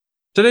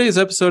Today's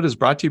episode is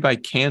brought to you by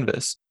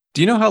Canvas.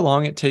 Do you know how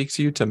long it takes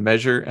you to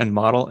measure and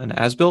model an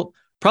as-built?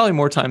 Probably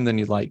more time than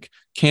you'd like.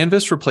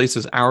 Canvas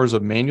replaces hours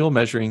of manual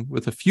measuring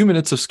with a few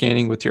minutes of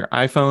scanning with your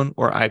iPhone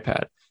or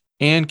iPad.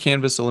 And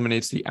Canvas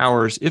eliminates the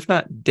hours, if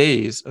not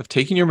days, of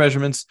taking your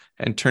measurements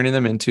and turning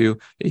them into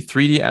a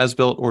 3D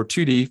as-built or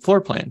 2D floor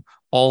plan,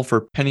 all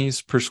for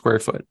pennies per square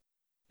foot.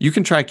 You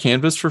can try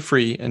Canvas for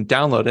free and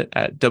download it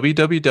at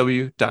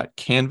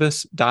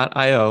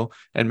www.canvas.io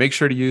and make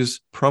sure to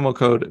use promo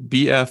code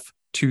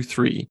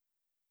BF23.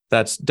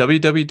 That's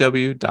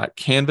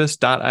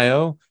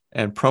www.canvas.io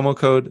and promo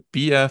code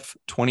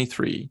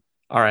BF23.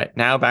 All right,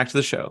 now back to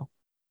the show.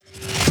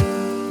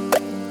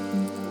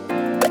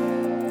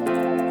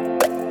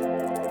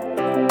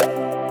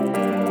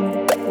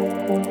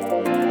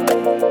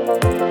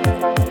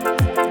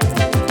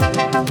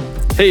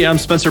 Hey, I'm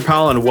Spencer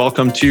Powell, and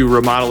welcome to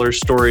Remodeler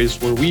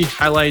Stories, where we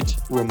highlight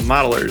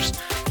remodelers.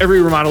 Every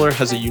remodeler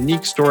has a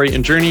unique story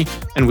and journey,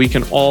 and we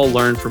can all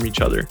learn from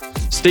each other.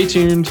 Stay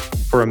tuned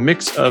for a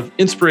mix of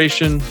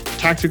inspiration,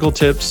 tactical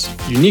tips,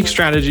 unique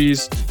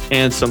strategies,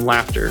 and some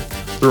laughter.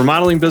 The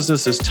remodeling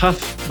business is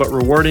tough but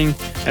rewarding,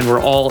 and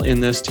we're all in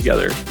this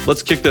together.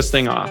 Let's kick this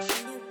thing off.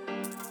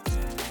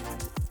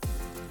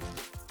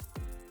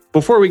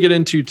 Before we get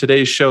into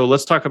today's show,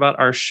 let's talk about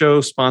our show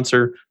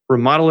sponsor,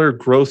 Remodeler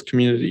Growth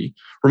Community.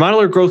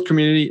 Remodeler Growth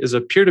Community is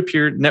a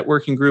peer-to-peer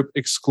networking group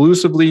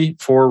exclusively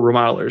for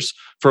remodelers.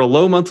 For a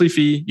low monthly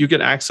fee, you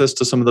get access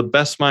to some of the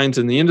best minds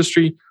in the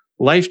industry,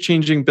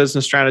 life-changing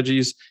business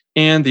strategies,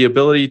 and the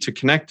ability to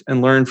connect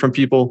and learn from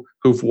people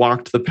who've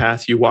walked the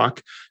path you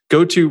walk.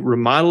 Go to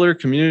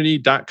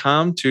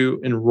remodelercommunity.com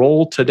to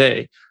enroll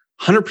today.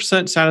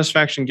 100%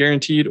 satisfaction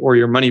guaranteed or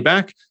your money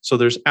back, so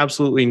there's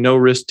absolutely no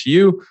risk to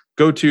you.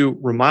 Go to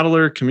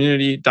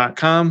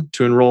remodelercommunity.com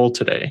to enroll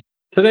today.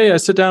 Today, I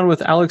sit down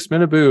with Alex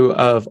Minneboo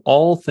of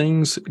All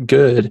Things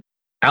Good.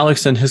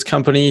 Alex and his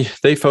company,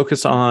 they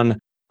focus on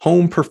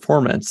home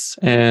performance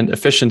and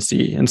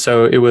efficiency. And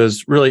so it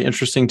was really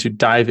interesting to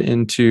dive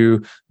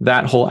into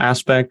that whole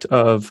aspect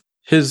of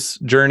his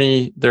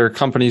journey, their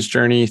company's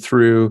journey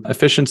through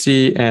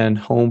efficiency and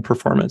home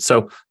performance.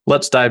 So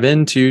let's dive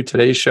into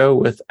today's show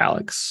with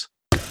Alex.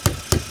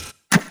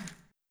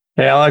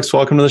 Hey, Alex,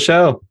 welcome to the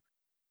show.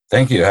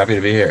 Thank you. Happy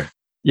to be here.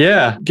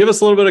 Yeah. Give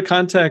us a little bit of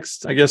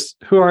context. I guess,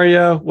 who are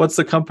you? What's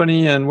the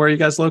company and where are you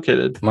guys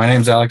located? My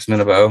name's Alex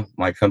Minneboo.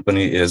 My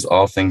company is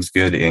All Things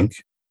Good, Inc.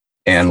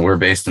 And we're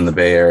based in the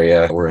Bay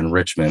Area. We're in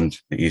Richmond,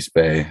 the East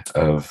Bay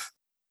of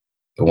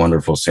the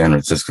wonderful San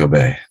Francisco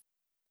Bay.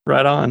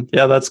 Right on.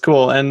 Yeah, that's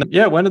cool. And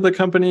yeah, when did the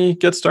company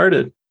get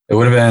started? It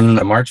would have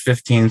been March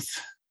 15th,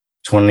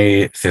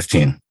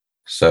 2015.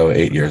 So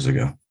 8 years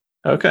ago.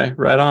 Okay,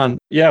 right on.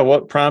 Yeah,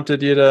 what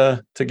prompted you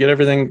to get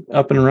everything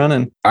up and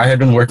running? I had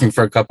been working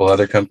for a couple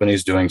other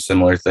companies doing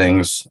similar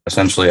things.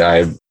 Essentially,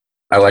 I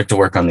like to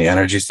work on the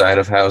energy side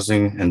of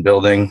housing and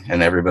building,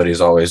 and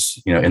everybody's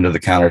always, into the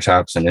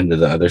countertops and into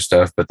the other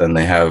stuff. But then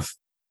they have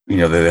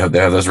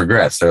those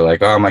regrets. They're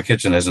like, oh, my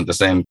kitchen isn't the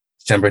same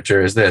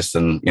temperature as this,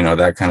 and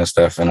that kind of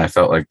stuff. And I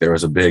felt like there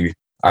was a big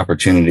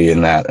opportunity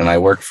in that. And I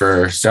worked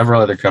for several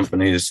other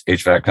companies,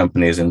 HVAC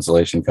companies,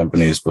 insulation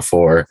companies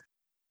before.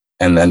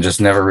 And then just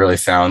never really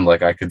found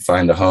like I could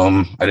find a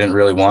home. I didn't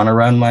really want to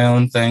run my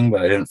own thing, but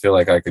I didn't feel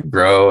like I could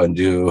grow and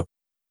do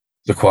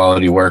the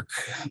quality work.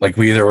 Like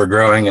we either were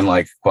growing and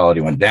like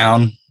quality went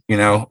down,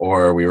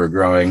 or we were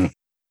growing,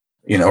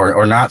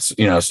 or not,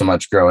 so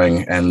much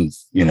growing and,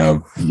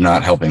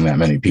 not helping that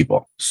many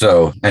people.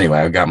 So anyway,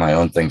 I got my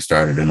own thing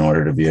started in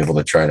order to be able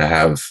to try to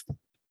have,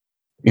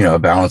 a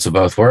balance of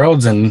both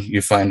worlds. And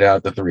you find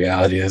out that the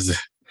reality is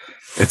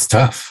it's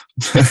tough.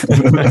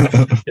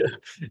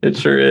 It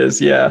sure is.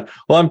 Yeah.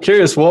 Well, I'm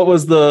curious, what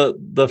was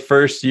the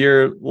first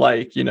year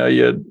like? You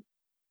had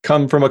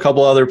come from a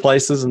couple other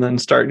places and then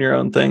starting your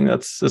own thing.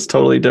 That's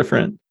totally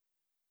different.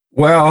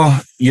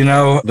 Well,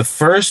 the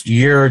first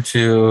year or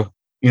two,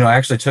 I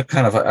actually took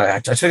I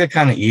took it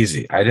kind of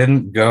easy. I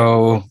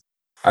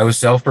was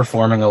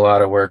self-performing a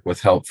lot of work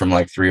with help from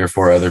like 3 or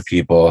 4 other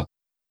people.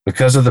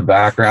 Because of the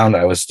background,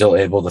 I was still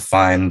able to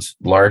find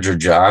larger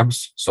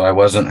jobs. So I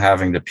wasn't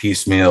having to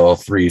piecemeal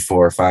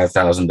 $3,000,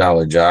 $4,000,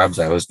 $5,000 jobs.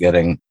 I was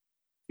getting,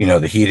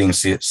 the heating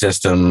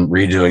system,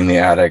 redoing the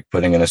attic,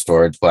 putting in a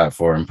storage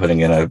platform, putting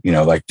in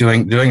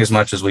doing as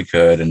much as we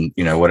could. And,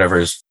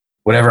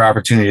 whatever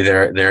opportunity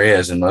there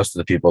is. And most of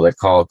the people that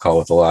call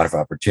with a lot of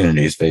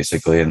opportunities,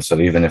 basically. And so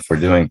even if we're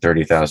doing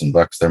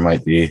 $30,000, there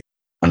might be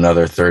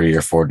another 30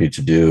 or 40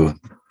 to do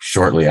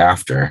shortly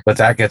after, but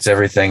that gets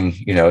everything,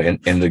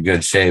 into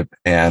good shape.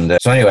 And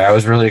so anyway, I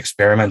was really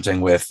experimenting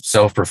with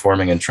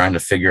self-performing and trying to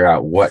figure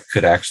out what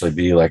could actually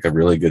be like a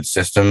really good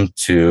system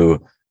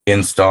to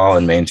install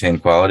and maintain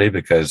quality,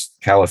 because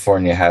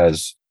California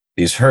has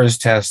these HERS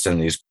tests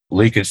and these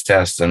leakage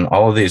tests and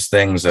all of these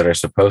things that are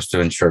supposed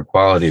to ensure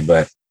quality.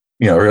 But,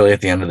 really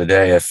at the end of the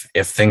day,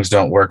 if things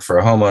don't work for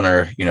a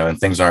homeowner, and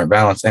things aren't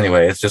balanced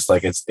anyway, it's just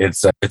like,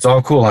 it's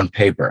all cool on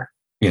paper.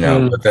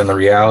 But then the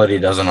reality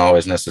doesn't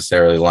always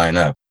necessarily line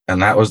up.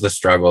 And that was the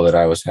struggle that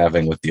I was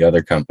having with the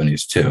other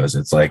companies too, is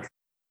it's like,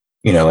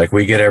 like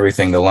we get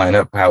everything to line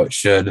up how it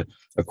should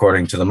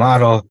according to the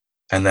model.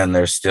 And then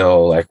there's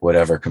still like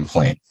whatever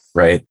complaint,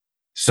 right?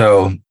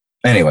 So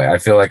anyway, I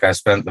feel like I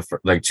spent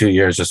like 2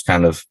 years just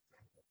kind of,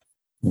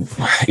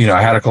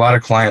 I had a lot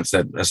of clients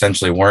that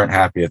essentially weren't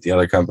happy at the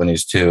other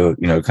companies too,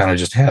 kind of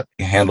just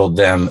handled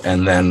them,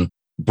 and then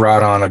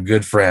brought on a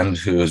good friend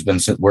who has been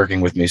working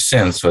with me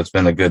since. So it's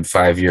been a good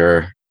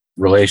 5-year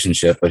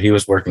relationship, but he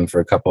was working for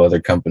a couple other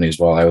companies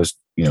while I was,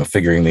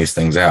 figuring these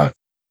things out.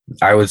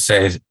 I would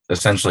say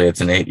essentially it's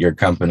an 8-year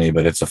company,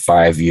 but it's a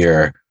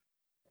 5-year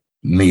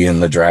me in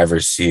the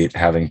driver's seat,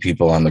 having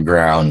people on the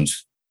ground,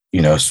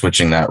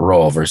 switching that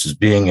role versus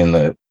being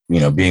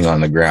being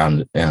on the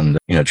ground and,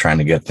 trying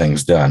to get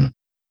things done.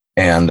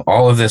 And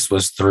all of this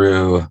was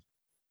through,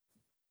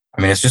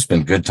 it's just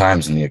been good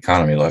times in the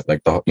economy, like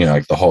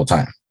the whole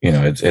time,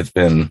 it's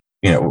been,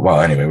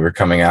 well, anyway, we're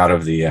coming out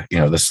of the,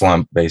 the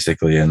slump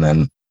basically. And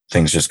then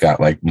things just got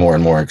like more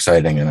and more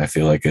exciting. And I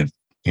feel like it,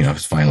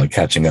 it's finally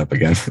catching up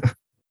again.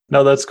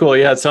 No, that's cool.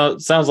 Yeah. It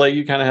sounds like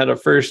you kind of had a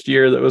first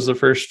year that was the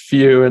first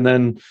few, and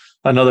then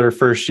another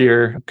first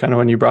year kind of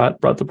when you brought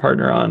the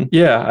partner on.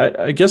 Yeah.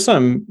 I guess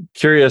I'm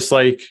curious,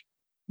 like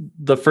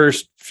the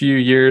first few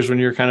years when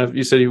you're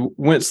you said you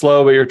went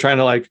slow, but you're trying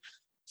to like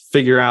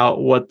figure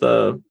out what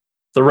the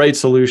right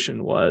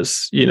solution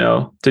was,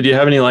 did you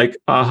have any like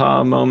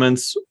aha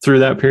moments through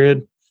that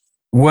period?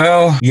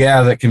 Well,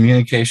 yeah, that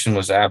communication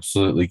was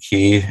absolutely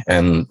key.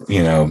 And,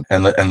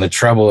 and the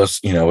trouble is,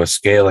 with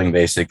scaling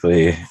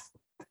basically,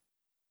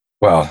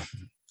 well,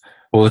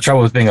 the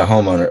trouble with being a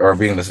homeowner or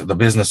being the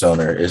business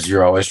owner is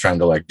you're always trying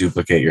to like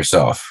duplicate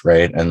yourself,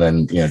 right? And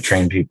then,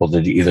 train people to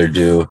either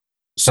do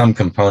some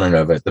component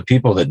of it. The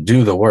people that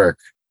do the work,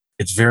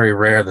 it's very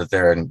rare that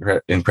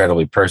they're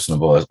incredibly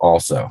personable as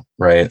also,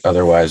 right?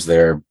 Otherwise,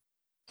 they're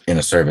in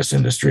a service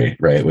industry,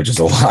 right? Which is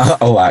a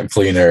lot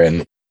cleaner,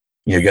 and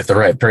you get the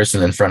right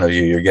person in front of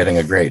you, you're getting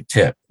a great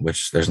tip,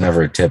 which there's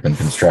never a tip in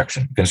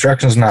construction.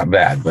 Construction is not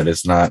bad, but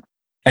it's not.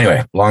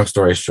 Anyway, long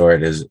story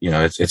short is,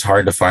 it's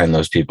hard to find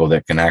those people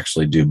that can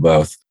actually do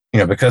both.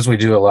 Because we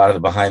do a lot of the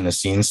behind the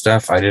scenes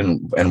stuff,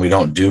 and we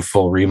don't do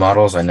full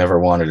remodels. I never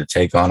wanted to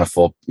take on a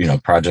full,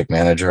 project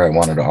manager. I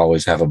wanted to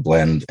always have a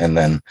blend, and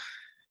then,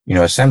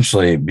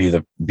 essentially be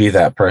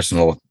that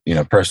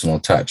personal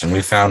touch. And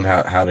we found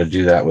how to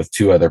do that with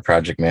 2 other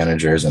project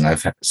managers. And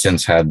I've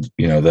since had,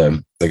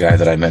 the guy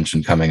that I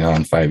mentioned coming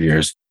on 5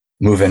 years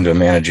move into a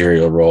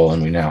managerial role.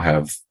 And we now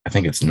have, I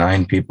think it's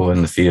 9 people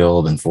in the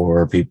field and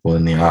 4 people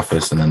in the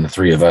office. And then the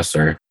 3 of us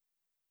are,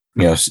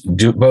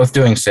 both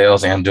doing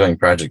sales and doing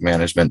project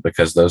management,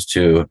 because those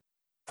 2,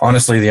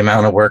 honestly, the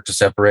amount of work to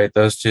separate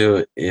those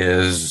 2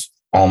 is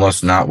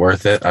almost not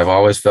worth it. I've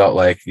always felt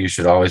like you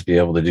should always be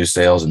able to do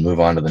sales and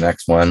move on to the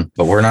next one,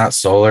 but we're not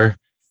solar.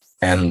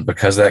 And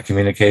because that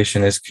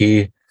communication is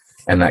key,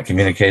 and that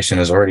communication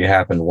has already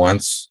happened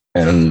once,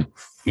 and,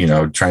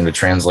 trying to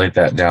translate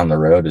that down the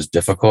road is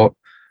difficult,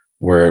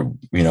 where,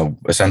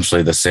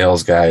 essentially the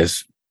sales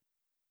guys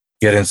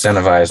get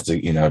incentivized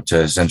to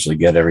essentially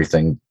get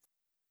everything,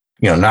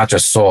 not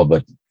just sold,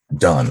 but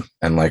done,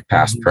 and like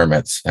pass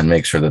permits, and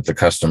make sure that the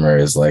customer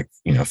is like,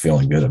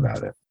 feeling good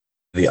about it.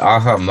 The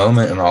aha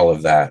moment in all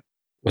of that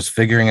was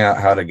figuring out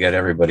how to get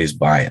everybody's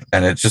buy-in.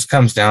 And it just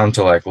comes down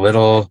to like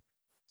little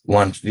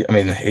lunch.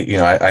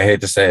 I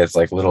hate to say it's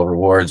like little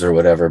rewards or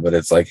whatever, but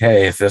it's like,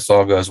 hey, if this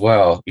all goes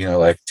well,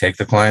 like take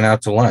the client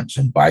out to lunch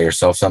and buy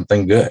yourself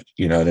something good.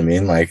 You know what I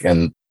mean? Like,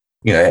 and,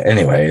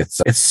 anyway,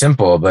 it's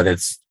simple, but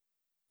it's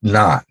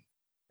not.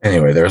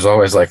 Anyway, there's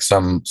always like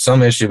some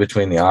issue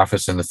between the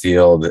office and the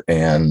field,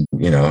 and,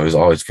 it was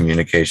always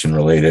communication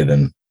related,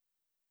 and,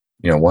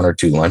 1 or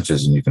 2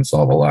 lunches and you can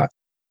solve a lot.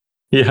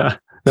 Yeah,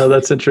 no,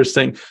 that's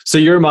interesting. So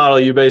your model,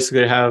 you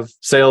basically have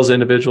sales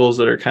individuals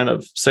that are kind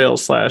of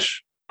sales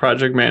 /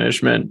 project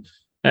management,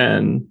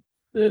 and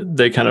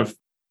they kind of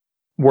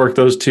work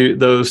those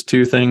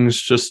two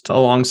things just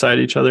alongside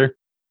each other.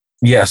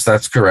 Yes,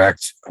 that's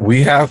correct.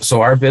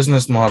 So our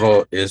business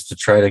model is to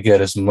try to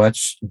get as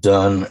much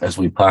done as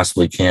we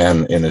possibly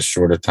can in as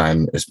short a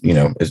time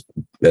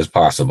as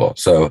possible.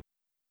 So,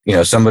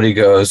 somebody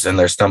goes and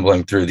they're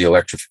stumbling through the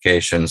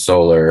electrification,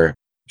 solar,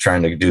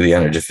 trying to do the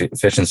energy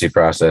efficiency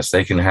process.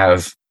 They can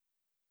have,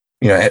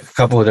 a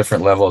couple of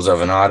different levels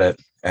of an audit,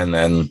 and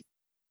then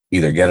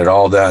either get it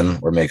all done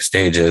or make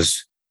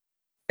stages.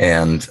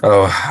 And,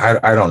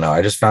 I don't know.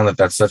 I just found that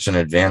that's such an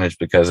advantage,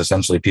 because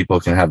essentially people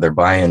can have their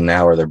buy-in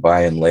now or their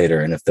buy-in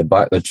later. And if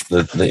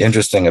the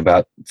interesting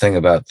thing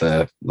about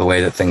the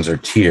way that things are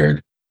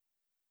tiered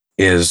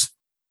is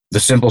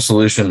the simple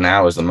solution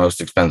now is the most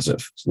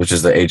expensive, which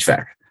is the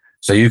HVAC.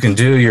 So you can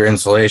do your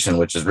insulation,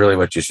 which is really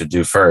what you should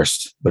do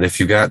first. But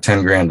if you got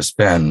 10 grand to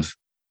spend,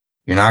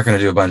 you're not going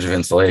to do a bunch of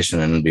insulation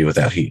and be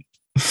without heat.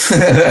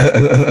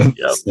 Yep,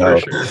 for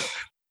sure.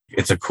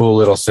 It's a cool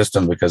little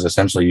system, because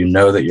essentially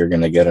that you're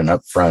going to get an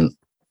upfront,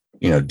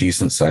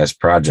 decent sized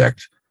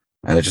project,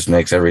 and it just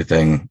makes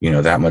everything,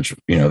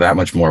 that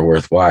much more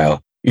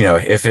worthwhile.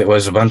 If it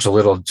was a bunch of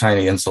little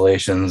tiny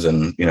installations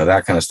and,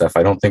 that kind of stuff,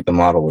 I don't think the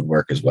model would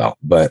work as well.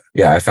 But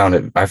yeah, I found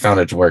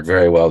it to work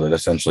very well, that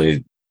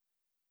essentially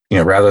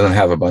rather than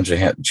have a bunch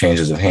of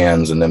changes of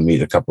hands and then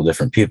meet a couple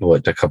different people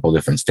at a couple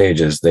different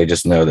stages, they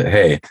just know that,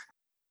 hey,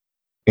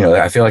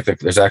 I feel like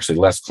there's actually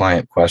less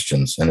client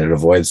questions, and it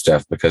avoids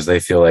stuff because they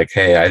feel like,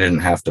 hey, I didn't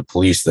have to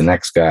police the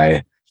next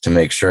guy to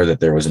make sure that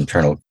there was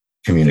internal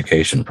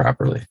communication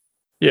properly.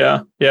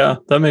 Yeah,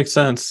 that makes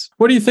sense.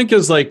 What do you think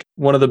is like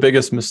one of the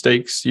biggest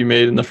mistakes you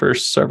made in the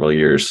first several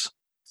years?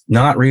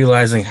 Not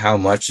realizing how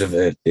much of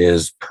it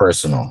is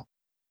personal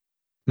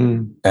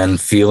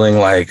and feeling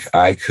like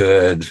I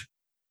could,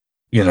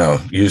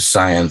 use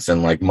science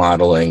and like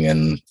modeling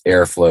and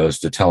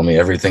airflows to tell me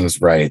everything's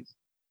right.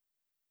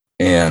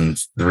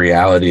 And the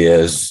reality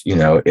is, in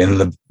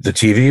the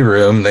TV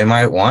room, they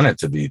might want it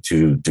to be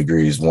 2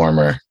 degrees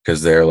warmer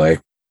because they're like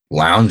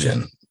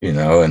lounging,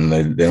 and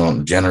they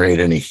don't generate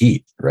any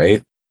heat,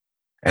 right?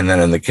 And then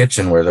in the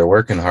kitchen where they're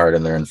working hard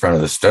and they're in front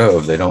of the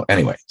stove, they don't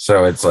anyway.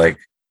 So it's like,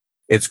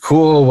 it's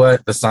cool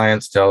what the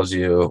science tells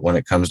you when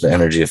it comes to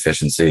energy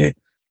efficiency.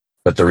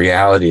 But the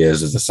reality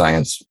is the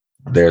science,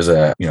 there's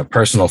a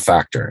personal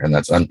factor, and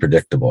that's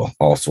unpredictable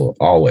also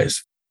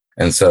always.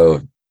 And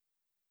so,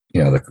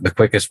 the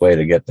quickest way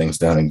to get things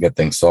done and get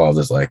things solved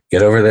is like,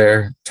 get over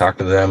there, talk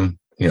to them,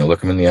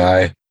 look them in the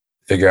eye,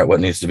 figure out what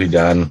needs to be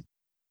done,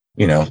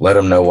 let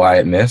them know why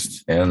it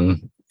missed,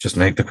 and just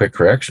make the quick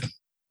correction.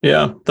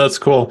 Yeah, that's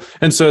cool.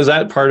 And so is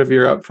that part of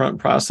your upfront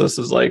process,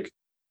 is like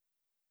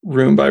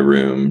room by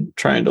room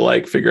trying to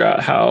like figure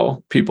out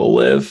how people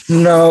live?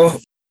 No,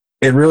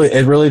 it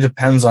really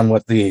depends on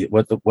what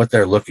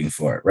they're looking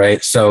for,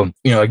 right? So,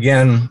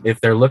 again, if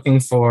they're looking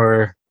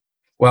for,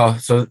 well,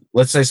 so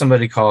let's say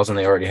somebody calls and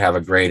they already have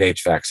a great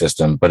HVAC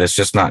system, but it's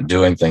just not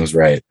doing things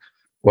right.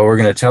 What we're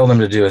going to tell them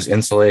to do is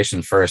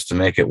insulation first to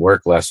make it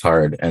work less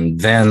hard, and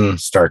then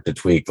start to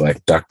tweak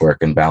like ductwork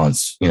and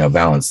balance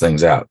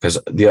things out. Because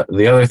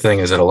the other thing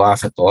is that a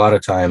lot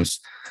of times,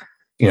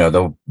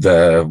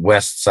 the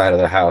west side of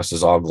the house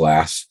is all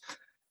glass,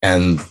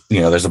 and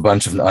there's a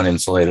bunch of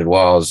uninsulated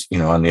walls,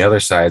 on the other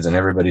sides, and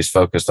everybody's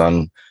focused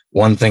on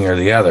one thing or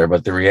the other.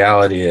 But the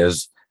reality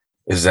is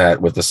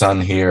that with the sun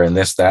here and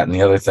this, that, and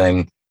the other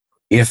thing,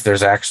 if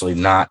there's actually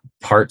not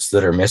parts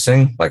that are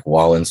missing, like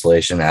wall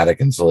insulation, attic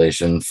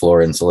insulation,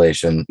 floor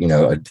insulation,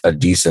 a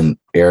decent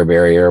air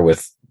barrier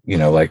with,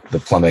 like the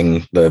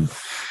plumbing,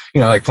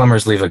 like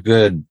plumbers leave a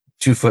good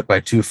 2 foot by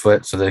 2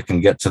 foot so they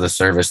can get to the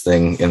service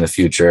thing in the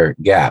future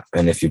gap.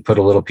 And if you put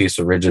a little piece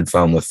of rigid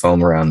foam with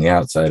foam around the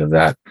outside of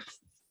that,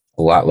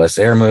 a lot less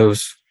air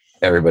moves,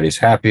 everybody's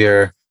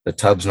happier. The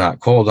tub's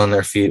not cold on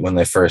their feet when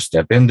they first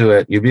step into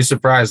it. You'd be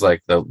surprised,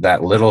 like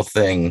that little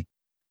thing,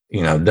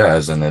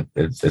 does. And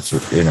it's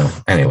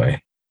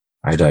anyway,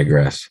 I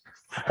digress.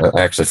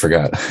 I actually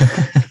forgot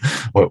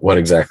what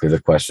exactly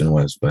the question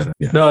was, but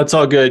yeah. No, it's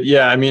all good.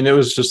 Yeah. I mean, it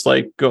was just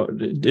like,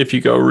 if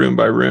you go room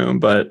by room,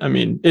 but I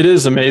mean, it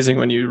is amazing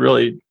when you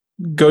really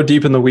go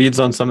deep in the weeds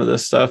on some of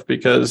this stuff,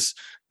 because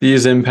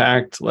these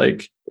impact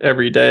like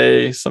every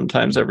day,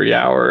 sometimes every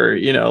hour,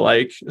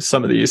 like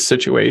some of these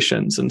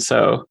situations. And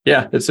so,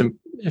 yeah,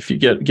 if you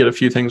get a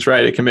few things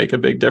right, it can make a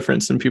big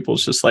difference in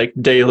people's just like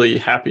daily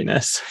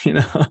happiness,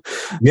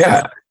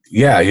 Yeah.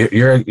 Yeah,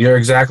 you're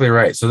exactly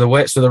right. So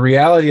the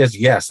reality is,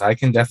 yes, I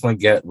can definitely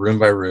get room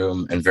by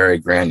room and very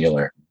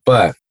granular.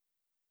 But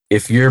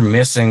if you're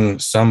missing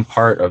some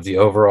part of the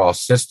overall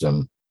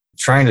system,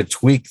 trying to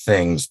tweak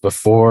things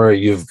before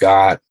you've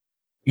got,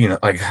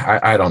 like,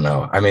 I don't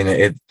know. I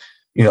mean,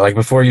 like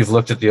before you've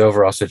looked at the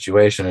overall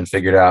situation and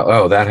figured out,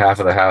 oh, that half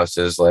of the house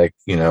is like,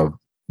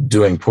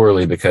 doing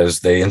poorly because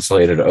they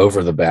insulated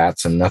over the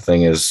bats and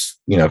nothing is,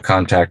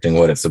 contacting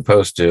what it's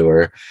supposed to,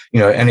 or,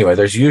 anyway,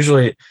 there's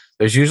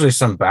usually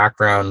some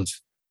background,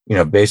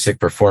 basic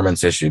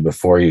performance issue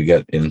before you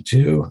get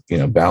into,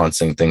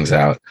 balancing things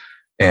out.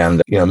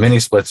 And, mini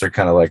splits are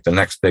kind of like the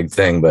next big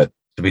thing. But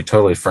to be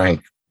totally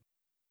frank,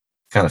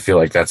 kind of feel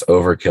like that's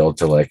overkill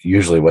to like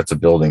usually what's a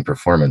building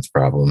performance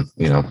problem,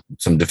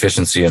 some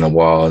deficiency in a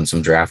wall and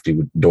some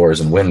drafty doors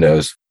and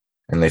windows.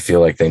 And they feel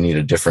like they need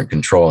a different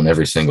control in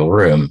every single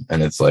room.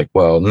 And it's like,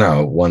 well,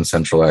 no, one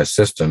centralized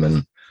system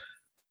and,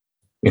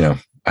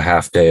 a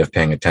half day of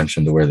paying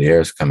attention to where the air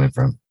is coming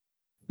from.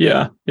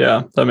 Yeah,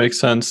 that makes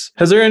sense.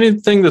 Has there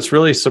anything that's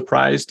really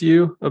surprised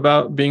you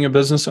about being a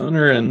business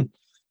owner and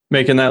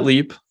making that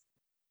leap?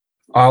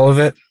 All of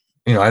it.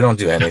 I don't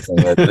do anything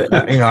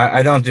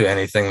I don't do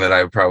anything that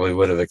I probably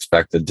would have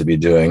expected to be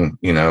doing,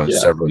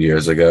 several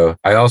years ago.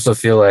 I also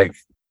feel like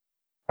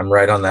I'm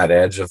right on that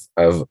edge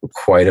of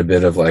quite a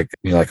bit of like,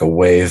 like a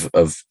wave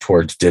of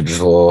towards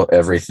digital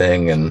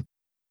everything, and,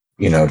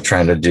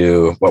 trying to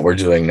do what we're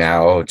doing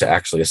now to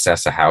actually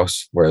assess a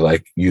house where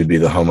like you'd be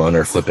the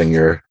homeowner flipping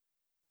your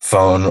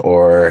phone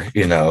or,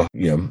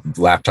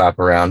 laptop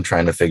around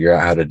trying to figure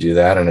out how to do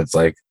that. And it's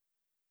like,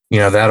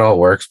 that all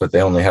works, but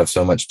they only have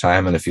so much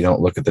time. And if you don't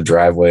look at the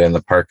driveway and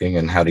the parking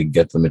and how to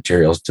get the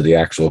materials to the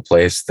actual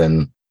place,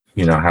 then,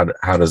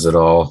 how does it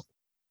all,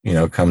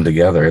 come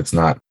together? It's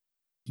not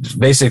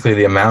basically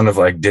the amount of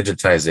like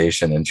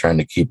digitization and trying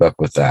to keep up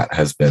with that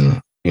has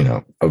been,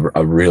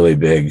 a really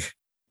big,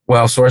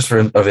 source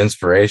of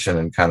inspiration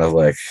and kind of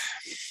like,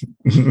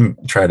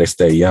 try to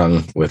stay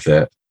young with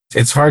it.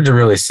 It's hard to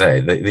really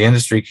say. The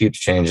industry keeps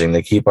changing.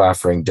 They keep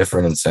offering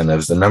different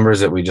incentives. The numbers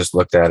that we just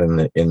looked at in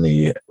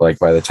the like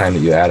by the time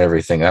that you add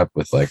everything up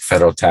with like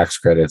federal tax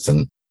credits,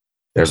 and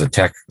there's a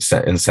tech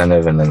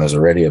incentive, and then there's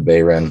already a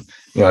bay run,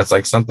 it's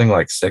like something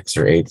like $6,000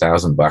 or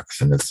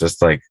 $8,000. And it's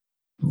just like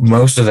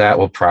most of that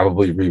will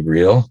probably be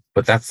real,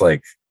 but that's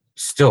like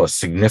still a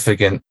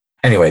significant.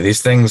 Anyway,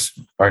 these things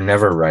are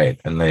never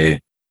right. And they're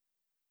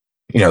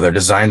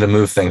designed to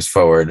move things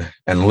forward.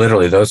 And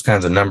literally those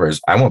kinds of numbers,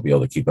 I won't be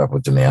able to keep up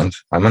with demand.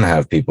 I'm going to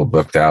have people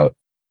booked out,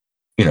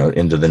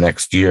 into the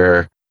next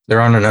year. There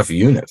aren't enough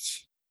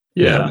units,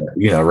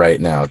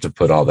 right now to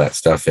put all that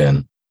stuff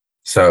in.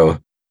 So,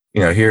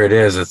 here it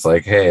is. It's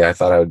like, hey, I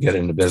thought I would get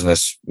into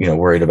business,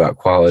 worried about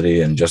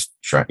quality and just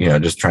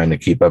trying to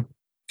keep up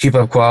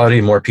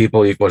quality. More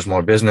people equals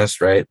more business,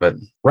 right? But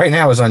right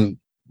now is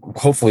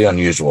hopefully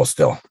unusual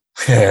still.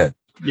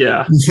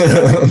 Yeah.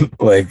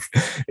 Like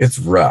it's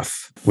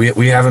rough.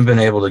 We haven't been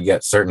able to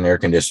get certain air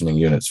conditioning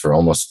units for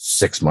almost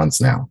 6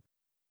 months now.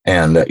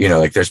 And,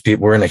 like there's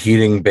people, we're in a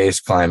heating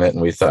based climate.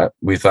 And we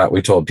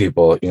told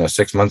people,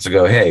 6 months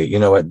ago, hey, you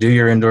know what, do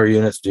your indoor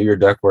units, do your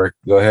ductwork,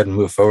 go ahead and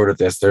move forward with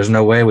this. There's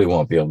no way we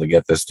won't be able to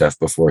get this stuff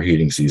before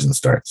heating season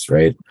starts.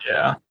 Right.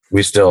 Yeah.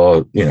 We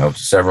still,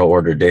 several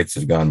order dates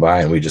have gone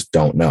by and we just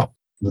don't know.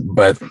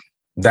 But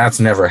that's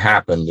never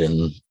happened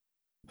in,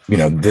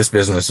 this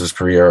business's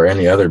career or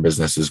any other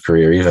business's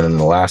career, even in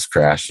the last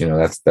crash.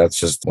 That's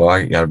just,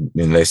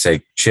 they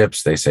say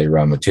chips, they say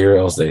raw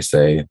materials, they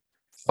say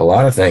a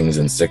lot of things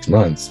in 6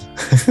 months.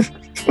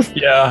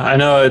 Yeah, I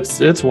know.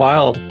 It's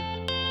wild.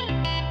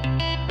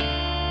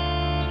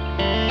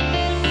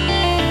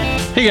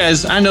 Hey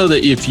guys, I know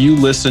that if you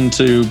listen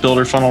to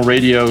Builder Funnel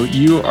Radio,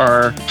 you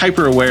are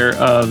hyper aware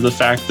of the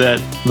fact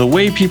that the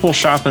way people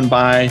shop and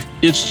buy,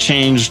 it's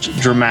changed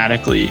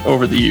dramatically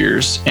over the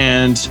years.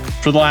 And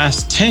for the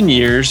last 10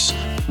 years,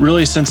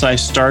 really since I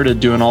started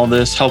doing all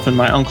this, helping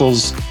my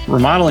uncle's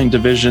remodeling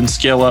division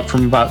scale up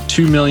from about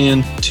 2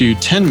 million to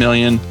 10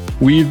 million,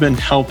 we've been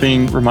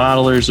helping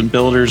remodelers and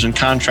builders and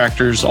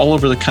contractors all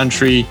over the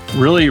country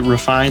really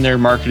refine their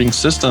marketing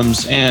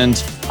systems.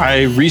 And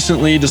I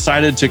recently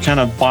decided to kind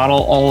of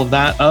bottle all of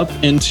that up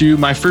into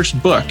my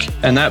first book.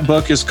 And that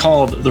book is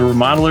called The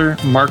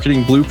Remodeler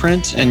Marketing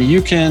Blueprint. And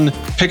you can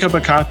pick up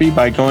a copy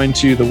by going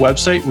to the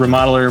website,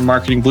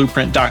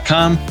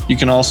 remodelermarketingblueprint.com. You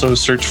can also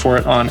search for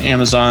it on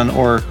Amazon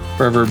or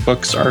wherever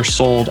books are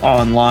sold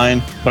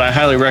online. But I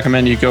highly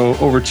recommend you go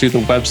over to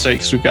the website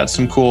because we've got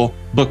some cool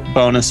book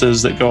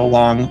bonuses that go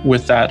along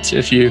with that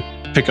if you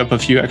pick up a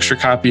few extra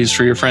copies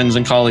for your friends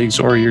and colleagues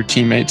or your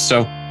teammates.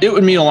 So it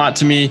would mean a lot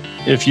to me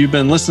if you've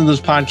been listening to this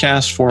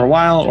podcast for a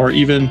while or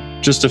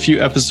even just a few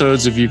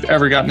episodes. If you've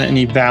ever gotten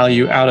any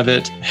value out of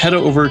it, head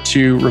over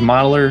to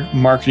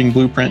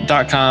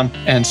remodelermarketingblueprint.com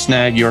and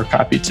snag your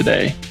copy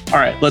today. All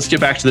right, let's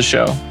get back to the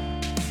show.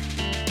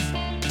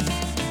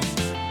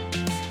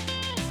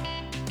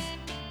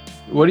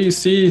 What do you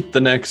see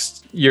the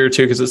next year or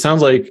two? Because it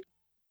sounds like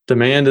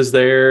demand is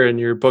there and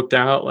you're booked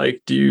out.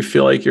 Like, do you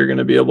feel like you're going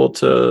to be able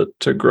to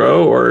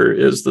grow, or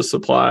is the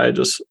supply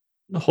just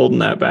holding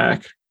that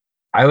back?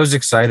 I was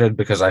excited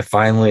because we're a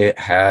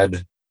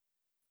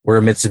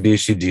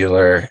Mitsubishi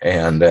dealer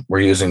and we're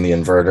using the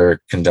inverter,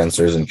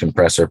 condensers, and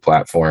compressor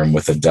platform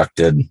with a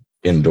ducted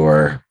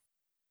indoor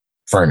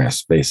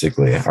furnace.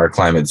 Basically, our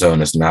climate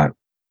zone is not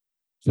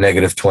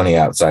 -20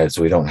 outside,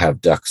 so we don't have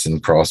ducts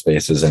and crawl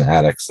spaces and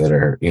attics that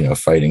are,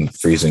 fighting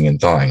freezing and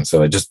thawing.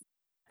 So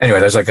anyway,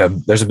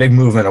 there's a big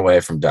movement away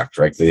from duct,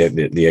 right?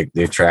 The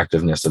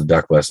attractiveness of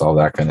ductless, all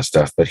that kind of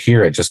stuff. But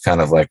here it just kind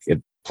of like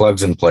it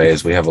plugs and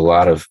plays. We have a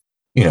lot of,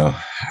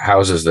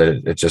 houses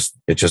that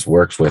it just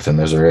works with, and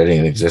there's already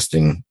an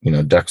existing,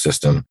 duct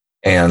system.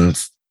 And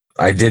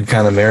I did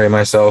kind of marry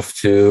myself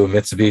to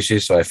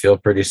Mitsubishi, so I feel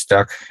pretty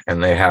stuck.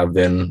 And they have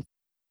been,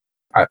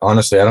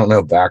 honestly, I don't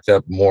know, backed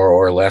up more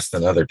or less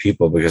than other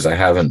people because I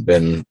haven't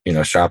been,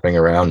 shopping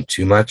around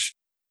too much.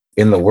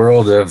 In the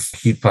world of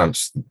heat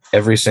pumps,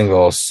 every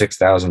single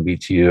 6,000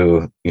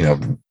 BTU,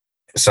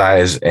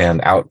 size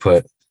and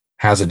output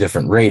has a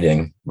different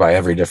rating by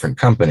every different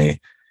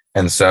company.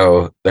 And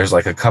so there's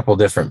like a couple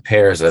different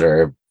pairs that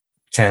are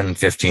 10,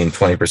 15,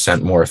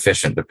 20% more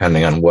efficient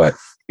depending on what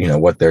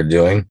they're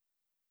doing.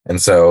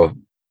 And so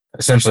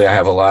essentially I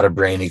have a lot of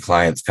brainy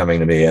clients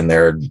coming to me and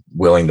they're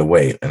willing to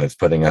wait, and it's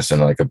putting us in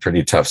like a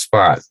pretty tough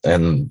spot.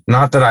 And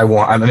not that I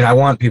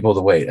want people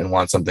to wait and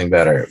want something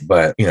better,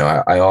 but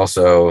I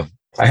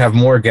have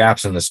more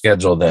gaps in the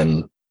schedule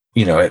than,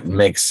 it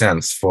makes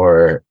sense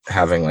for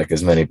having like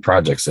as many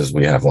projects as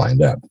we have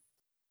lined up.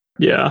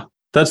 Yeah.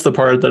 That's the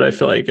part that I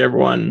feel like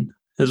everyone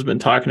has been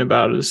talking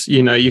about is,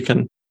 you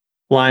can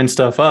line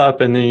stuff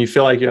up and then you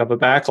feel like you have a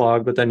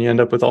backlog, but then you end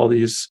up with all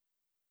these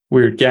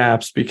weird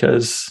gaps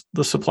because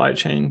the supply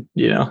chain,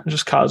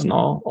 just causing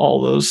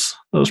all those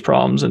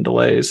problems and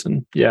delays.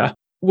 And yeah,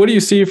 what do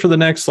you see for the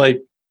next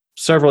like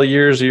several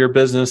years of your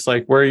business?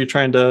 Like, where are you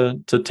trying to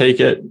take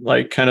it?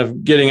 Like, kind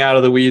of getting out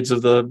of the weeds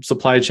of the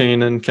supply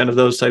chain and kind of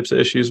those types of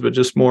issues, but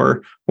just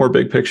more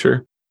big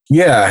picture.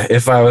 Yeah,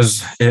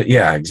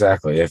 yeah,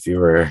 exactly. If you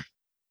were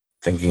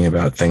thinking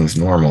about things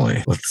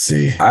normally, let's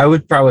see. I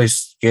would probably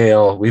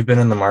scale. We've been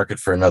in the market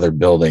for another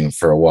building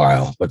for a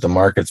while, but the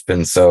market's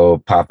been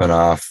so popping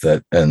off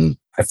and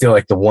I feel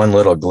like the one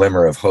little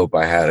glimmer of hope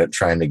I had at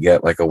trying to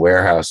get like a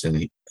warehouse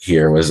in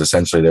here was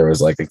essentially there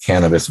was like a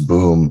cannabis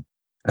boom,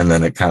 and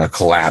then it kind of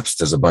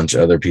collapsed as a bunch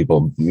of other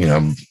people,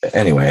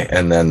 anyway.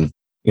 And then,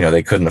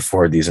 they couldn't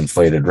afford these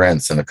inflated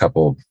rents and a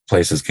couple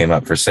places came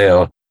up for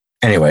sale.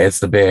 Anyway, it's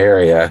the Bay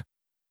Area.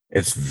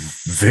 It's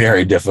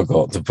very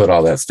difficult to put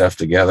all that stuff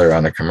together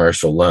on a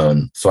commercial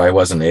loan. So I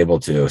wasn't able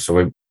to.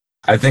 So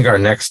I think our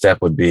next step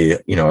would be,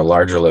 a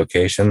larger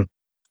location.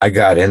 I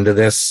got into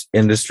this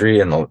industry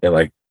in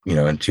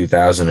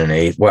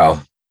 2008.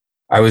 Well,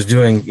 I was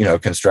doing,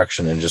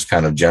 construction and just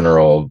kind of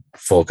general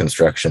full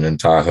construction in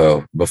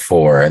Tahoe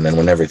before. And then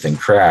when everything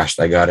crashed,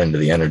 I got into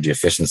the energy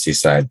efficiency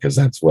side because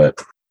that's what,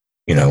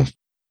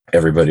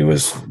 everybody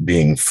was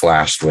being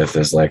flashed with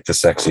as like the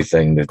sexy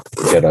thing to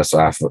get us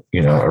off,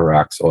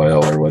 Iraq's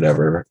oil or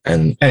whatever.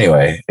 And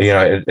anyway,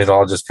 it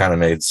all just kind of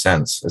made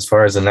sense. As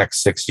far as the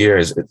next 6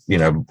 years,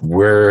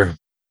 we're,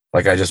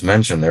 like I just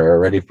mentioned, they're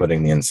already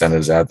putting the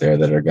incentives out there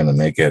that are going to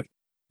make it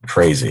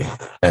crazy.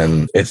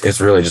 And it's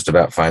really just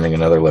about finding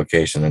another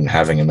location and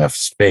having enough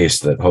space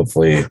that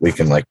hopefully we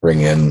can like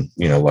bring in,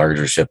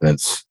 larger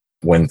shipments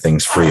when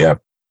things free up.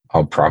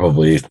 I'll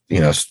probably,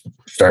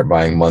 start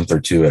buying month or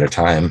two at a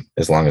time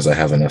as long as I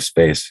have enough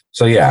space.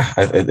 So yeah,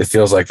 it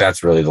feels like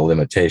that's really the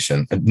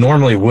limitation. It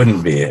normally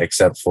wouldn't be,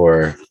 except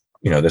for,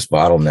 this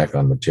bottleneck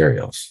on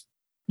materials.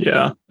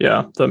 Yeah,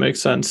 that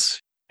makes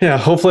sense. Yeah,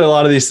 hopefully a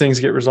lot of these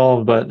things get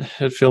resolved, but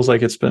it feels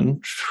like it's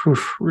been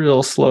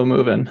real slow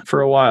moving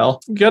for a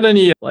while. Got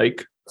any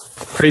like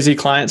crazy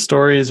client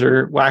stories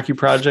or wacky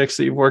projects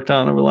that you've worked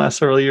on over the last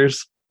several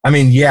years? I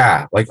mean,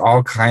 yeah, like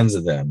all kinds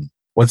of them.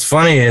 What's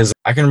funny is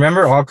I can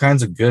remember all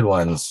kinds of good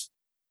ones,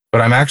 but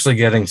I'm actually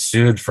getting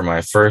sued for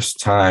my first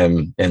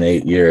time in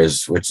 8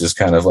 years, which is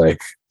kind of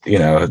like,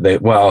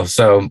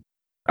 so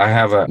I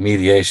have a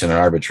mediation and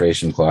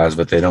arbitration clause,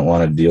 but they don't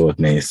want to deal with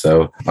me.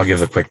 So I'll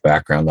give a quick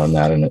background on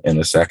that in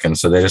a second.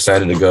 So they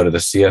decided to go to the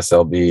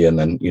CSLB and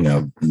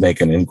then, make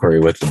an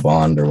inquiry with the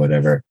bond or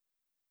whatever.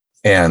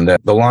 And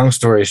the long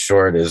story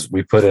short is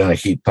we put in a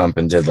heat pump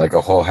and did like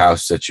a whole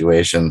house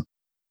situation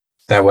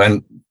that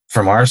went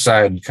from our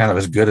side kind of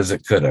as good as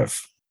it could have.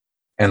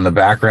 And the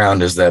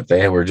background is that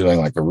they were doing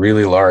like a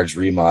really large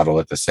remodel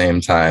at the same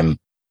time,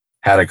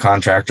 had a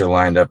contractor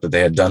lined up that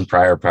they had done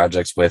prior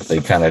projects with. They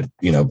kind of,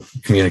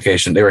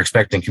 communication, they were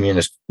expecting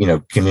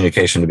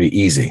communication to be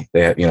easy.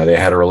 They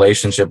had a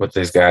relationship with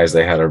these guys.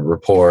 They had a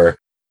rapport.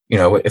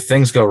 If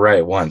things go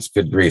right once,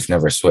 good grief,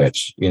 never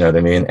switch. You know what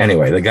I mean?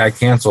 Anyway, the guy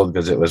canceled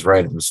because it was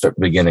right at the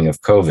beginning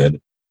of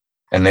COVID.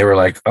 And they were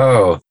like,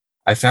 oh,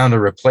 I found a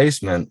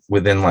replacement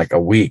within like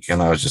a week.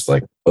 And I was just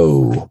like,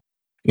 oh,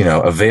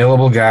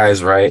 available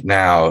guys right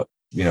now,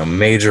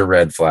 major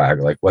red flag,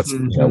 like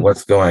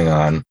what's going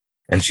on?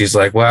 And she's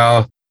like,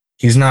 well,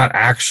 he's not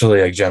actually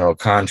a general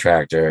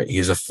contractor.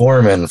 He's a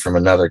foreman from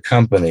another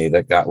company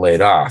that got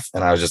laid off.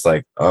 And I was just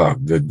like, oh,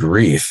 good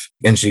grief.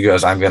 And she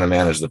goes, I'm going to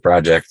manage the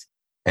project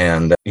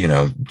and,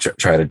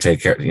 try to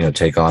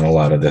take on a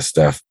lot of this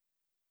stuff.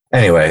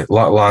 Anyway,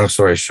 long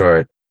story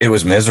short, it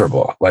was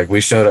miserable. Like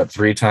we showed up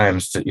 3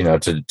 times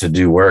to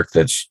do work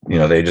that,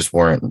 they just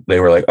weren't, they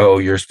were like, oh,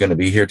 you're going to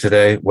be here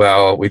today.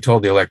 Well, we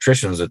told the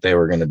electricians that they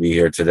were going to be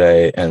here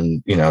today.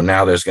 And,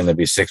 now there's going to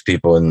be 6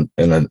 people in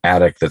an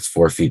attic that's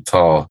 4 feet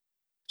tall.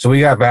 So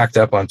we got backed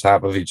up on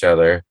top of each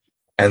other.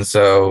 And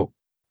so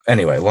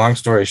anyway, long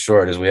story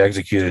short is we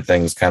executed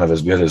things kind of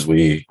as good as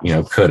we,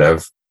 could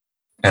have.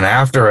 And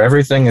after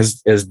everything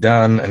is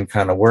done and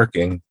kind of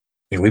working,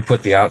 we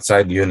put the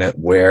outside unit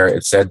where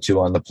it said to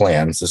on the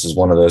plans. This is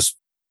one of those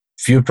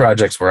few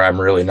projects where I'm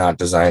really not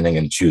designing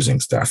and choosing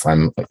stuff.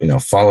 I'm,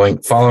 following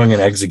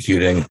and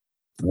executing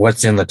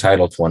what's in the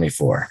Title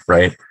 24,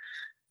 right?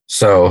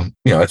 So,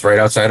 it's right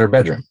outside her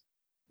bedroom.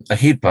 A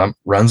heat pump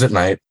runs at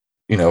night,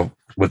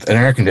 with an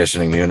air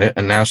conditioning unit.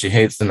 And now she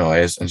hates the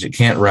noise and she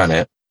can't run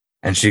it.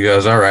 And she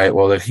goes, all right,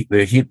 well,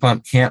 the heat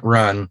pump can't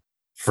run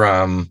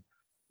from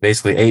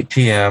basically 8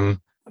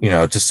 p.m.,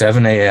 to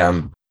 7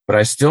 a.m., but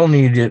I still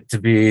need it to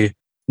be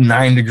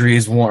 9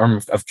 degrees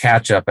warm of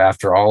catch up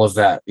after all of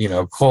that,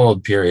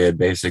 cold period,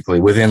 basically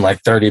within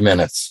like 30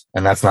 minutes.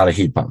 And that's not a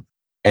heat pump.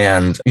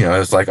 And,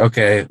 it's like,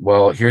 okay,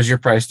 well, here's your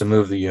price to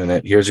move the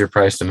unit. Here's your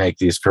price to make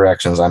these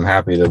corrections. I'm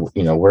happy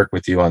to, work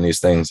with you on these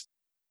things.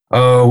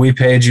 Oh, we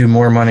paid you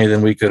more money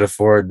than we could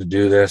afford to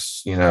do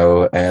this,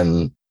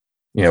 and,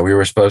 we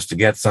were supposed to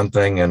get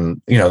something.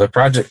 And, the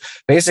project,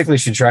 basically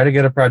she tried to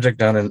get a project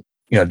done and,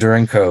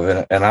 during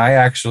COVID. And I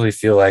actually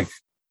feel like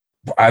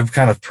I've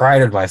kind of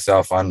prided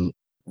myself on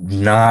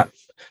not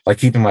like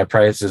keeping my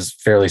prices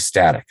fairly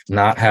static,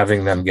 not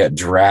having them get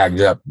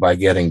dragged up by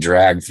getting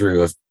dragged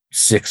through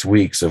 6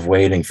 weeks of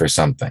waiting for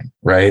something.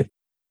 Right.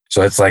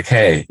 So it's like,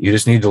 hey, you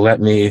just need to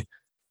let me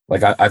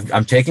Like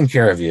I'm taking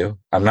care of you.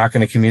 I'm not going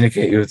to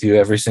communicate with you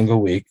every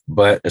single week,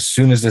 but as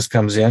soon as this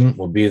comes in,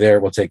 we'll be there.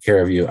 We'll take care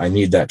of you. I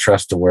need that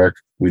trust to work.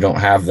 We don't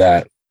have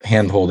that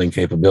hand-holding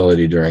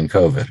capability during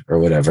COVID or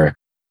whatever.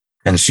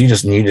 And she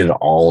just needed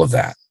all of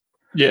that.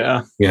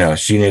 Yeah.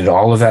 She needed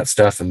all of that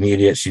stuff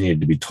immediate. She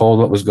needed to be told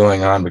what was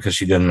going on because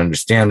she didn't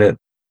understand it.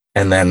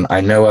 And then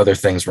I know other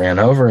things ran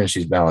over and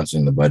she's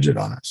balancing the budget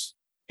on us.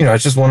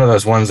 It's just one of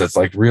those ones that's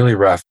like really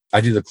rough.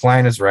 I do the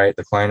client is right.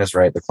 The client is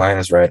right. The client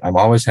is right. I'm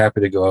always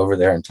happy to go over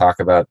there and talk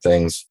about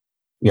things,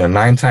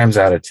 9 times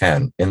out of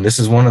 10. And this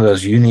is one of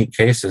those unique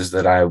cases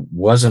that I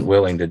wasn't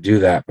willing to do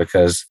that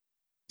because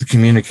the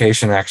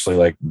communication actually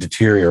like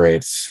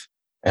deteriorates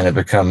and it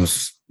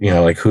becomes,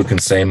 like who can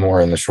say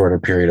more in the shorter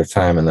period of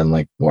time and then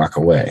like walk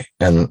away.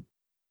 And,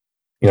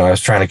 I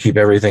was trying to keep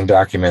everything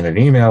documented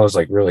in email. It was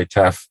like really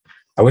tough.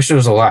 I wish it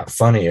was a lot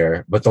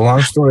funnier, but the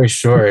long story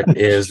short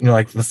is,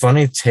 like the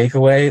funny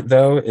takeaway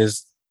though,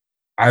 is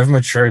I've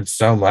matured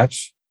so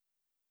much.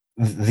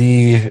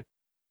 The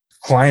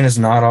client is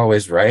not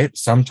always right.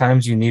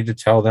 Sometimes you need to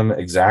tell them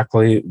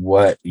exactly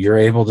what you're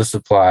able to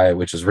supply,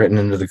 which is written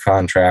into the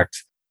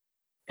contract.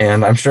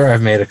 And I'm sure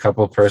I've made a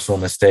couple of personal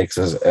mistakes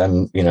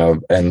and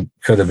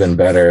could have been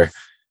better,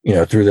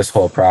 through this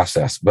whole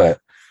process. But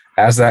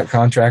as that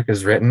contract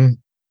is written,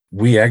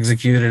 we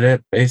executed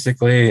it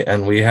basically,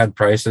 and we had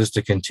prices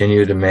to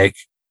continue to make,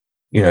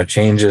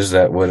 changes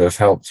that would have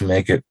helped to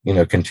make it,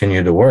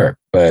 continue to work.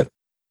 But,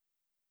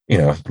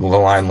 the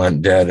line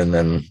went dead, and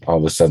then all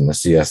of a sudden the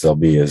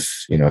CSLB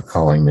is,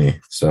 calling me.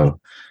 So,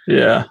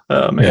 yeah,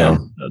 oh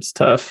man, that's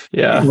tough.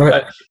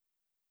 Yeah.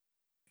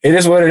 It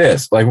is what it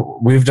is. Like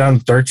we've done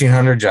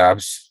 1,300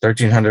 jobs,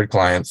 1,300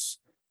 clients,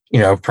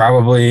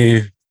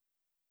 probably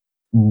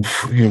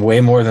way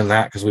more than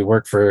that because we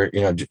work for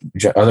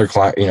other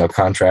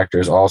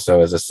contractors also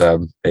as a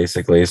sub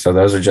basically. So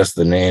those are just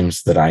the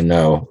names that I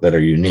know that are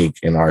unique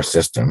in our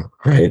system,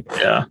 right?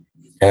 Yeah.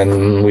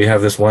 And we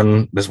have this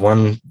one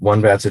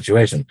bad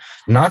situation.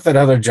 Not that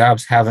other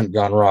jobs haven't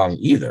gone wrong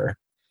either,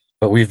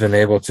 but we've been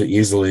able to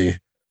easily.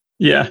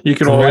 Yeah, you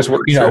can always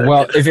work.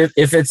 Well,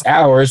 if it's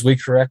ours, we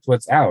correct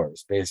what's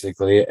ours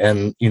basically,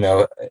 and in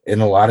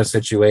a lot of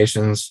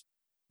situations.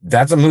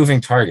 That's a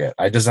moving target.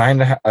 I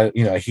designed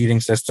a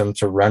heating system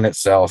to run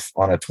itself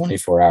on a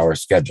 24-hour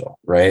schedule,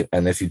 right?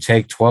 And if you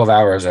take 12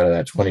 hours out of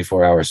that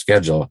 24-hour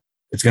schedule,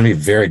 it's going to be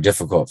very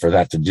difficult for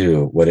that to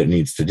do what it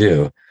needs to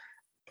do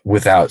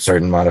without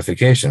certain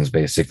modifications,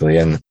 basically.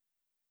 And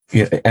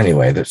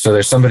anyway, so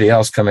there's somebody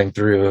else coming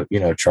through,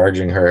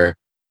 charging her,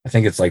 I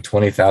think it's like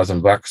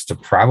 $20,000 to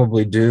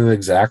probably do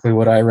exactly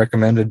what I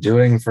recommended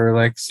doing for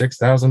like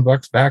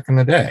 $6,000 back in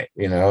the day,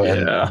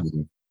 Yeah.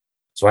 And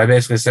so I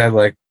basically said,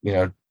 like,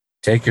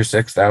 take your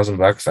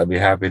 $6,000. I'd be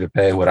happy to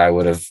pay what I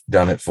would have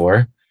done it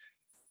for.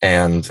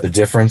 And the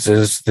difference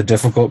is the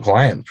difficult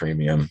client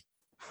premium.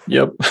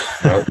 Yep.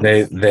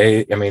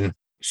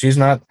 She's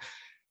not,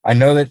 I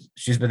know that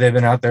they've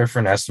been out there for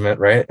an estimate,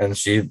 right? And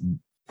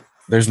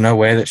there's no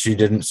way that she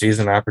didn't seize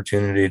an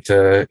opportunity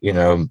to,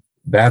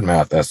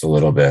 badmouth us a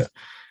little bit.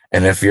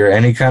 And if you're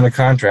any kind of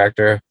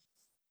contractor,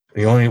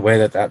 the only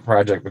way that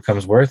project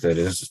becomes worth it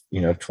is,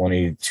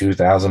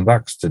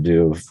 $22,000 to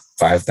do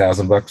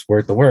 $5,000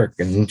 worth of work.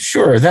 And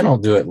sure, then I'll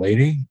do it,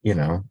 lady,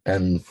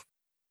 and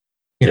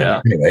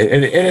anyway,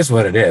 it is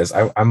what it is.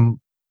 I'm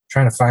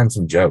trying to find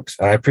some jokes,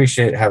 and I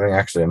appreciate having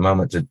actually a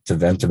moment to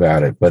vent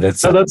about it, but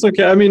it's that's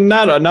okay. I mean,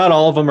 not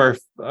all of them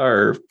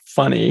are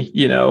funny,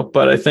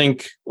 but I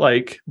think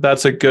like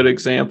that's a good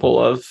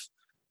example of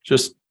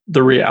just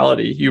the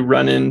reality. You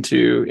run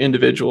into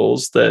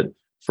individuals that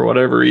for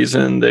whatever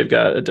reason, they've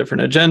got a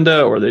different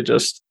agenda, or they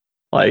just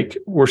like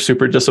were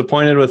super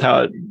disappointed with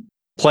how it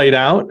played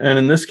out. And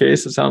in this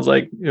case, it sounds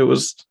like it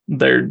was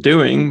their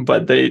doing,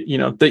 but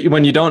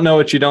when you don't know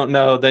what you don't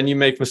know, then you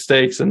make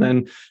mistakes. And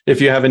then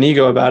if you have an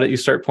ego about it, you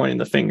start pointing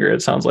the finger.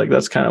 It sounds like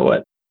that's kind of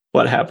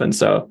what happened.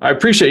 So I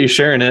appreciate you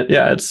sharing it.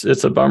 Yeah,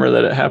 it's a bummer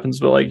that it happens,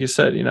 but like you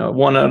said,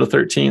 1 out of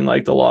 13,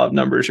 like the law of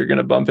numbers, you're going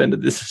to bump into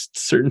this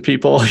certain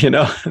people,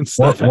 and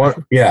stuff. 1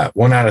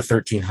 out of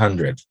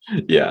 1,300.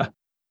 Yeah.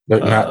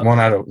 But not 1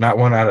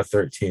 out of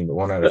 13, but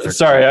 1 out of 13.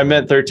 Sorry, I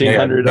meant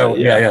 1,300.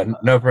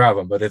 No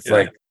problem. But it's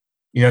like,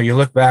 you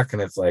look back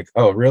and it's like,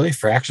 oh, really?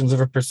 Fractions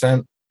of a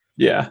percent?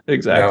 Yeah,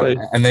 exactly.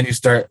 And then you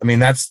start,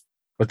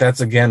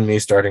 that's again, me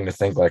starting to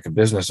think like a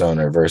business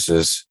owner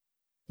versus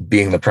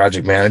being the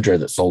project manager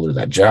that sold her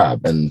that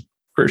job. And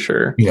for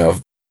sure,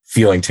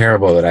 feeling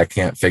terrible that I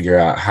can't figure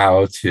out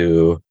how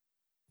to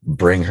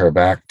bring her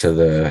back to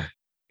the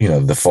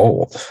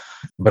fold.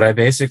 But I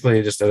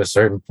basically just at a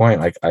certain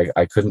point, like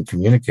I couldn't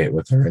communicate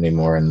with her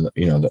anymore. And,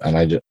 and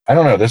I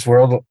don't know, this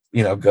world,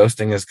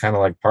 ghosting is kind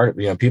of like part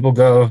of, people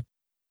go,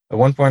 at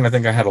one point, I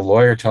think I had a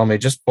lawyer tell me,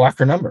 just block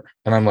her number.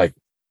 And I'm like,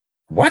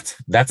 what?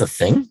 That's a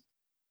thing?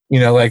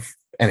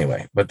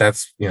 Anyway, but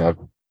that's,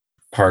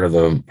 part of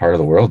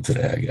the world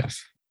today, I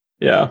guess.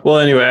 Yeah. Well,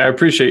 anyway, I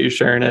appreciate you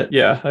sharing it.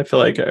 Yeah. I feel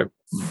like,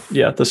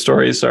 the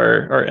stories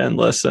are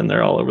endless and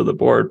they're all over the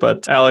board.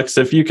 But Alex,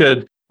 if you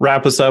could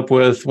wrap us up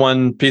with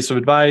one piece of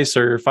advice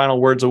or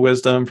final words of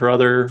wisdom for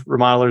other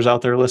remodelers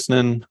out there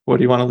listening, what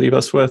do you want to leave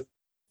us with?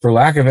 For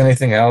lack of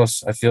anything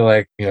else, I feel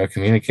like,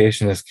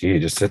 communication is key.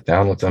 Just sit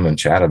down with them and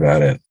chat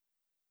about it.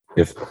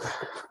 If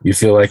you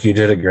feel like you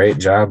did a great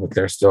job, but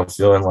they're still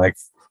feeling like,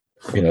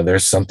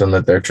 there's something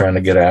that they're trying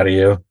to get out of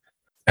you,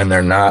 and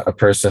they're not a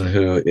person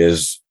who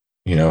is,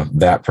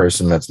 that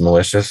person that's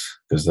malicious,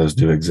 because those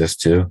do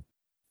exist too.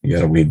 You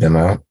got to weed them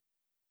out.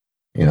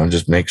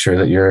 Just make sure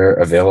that you're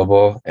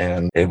available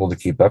and able to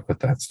keep up with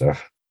that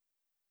stuff.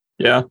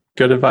 Yeah,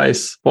 good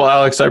advice. Well,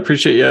 Alex, I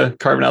appreciate you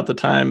carving out the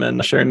time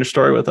and sharing your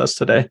story with us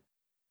today.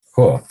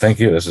 Cool. Thank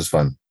you. This is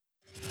fun.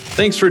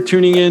 Thanks for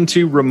tuning in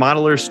to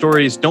Remodeler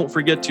Stories. Don't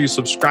forget to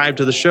subscribe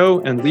to the show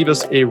and leave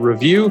us a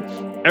review.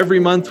 Every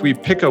month, we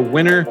pick a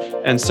winner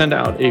and send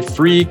out a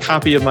free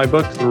copy of my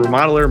book, The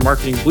Remodeler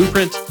Marketing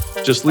Blueprint.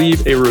 Just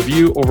leave a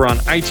review over on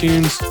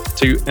iTunes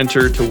to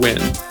enter to win.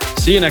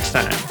 See you next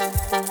time.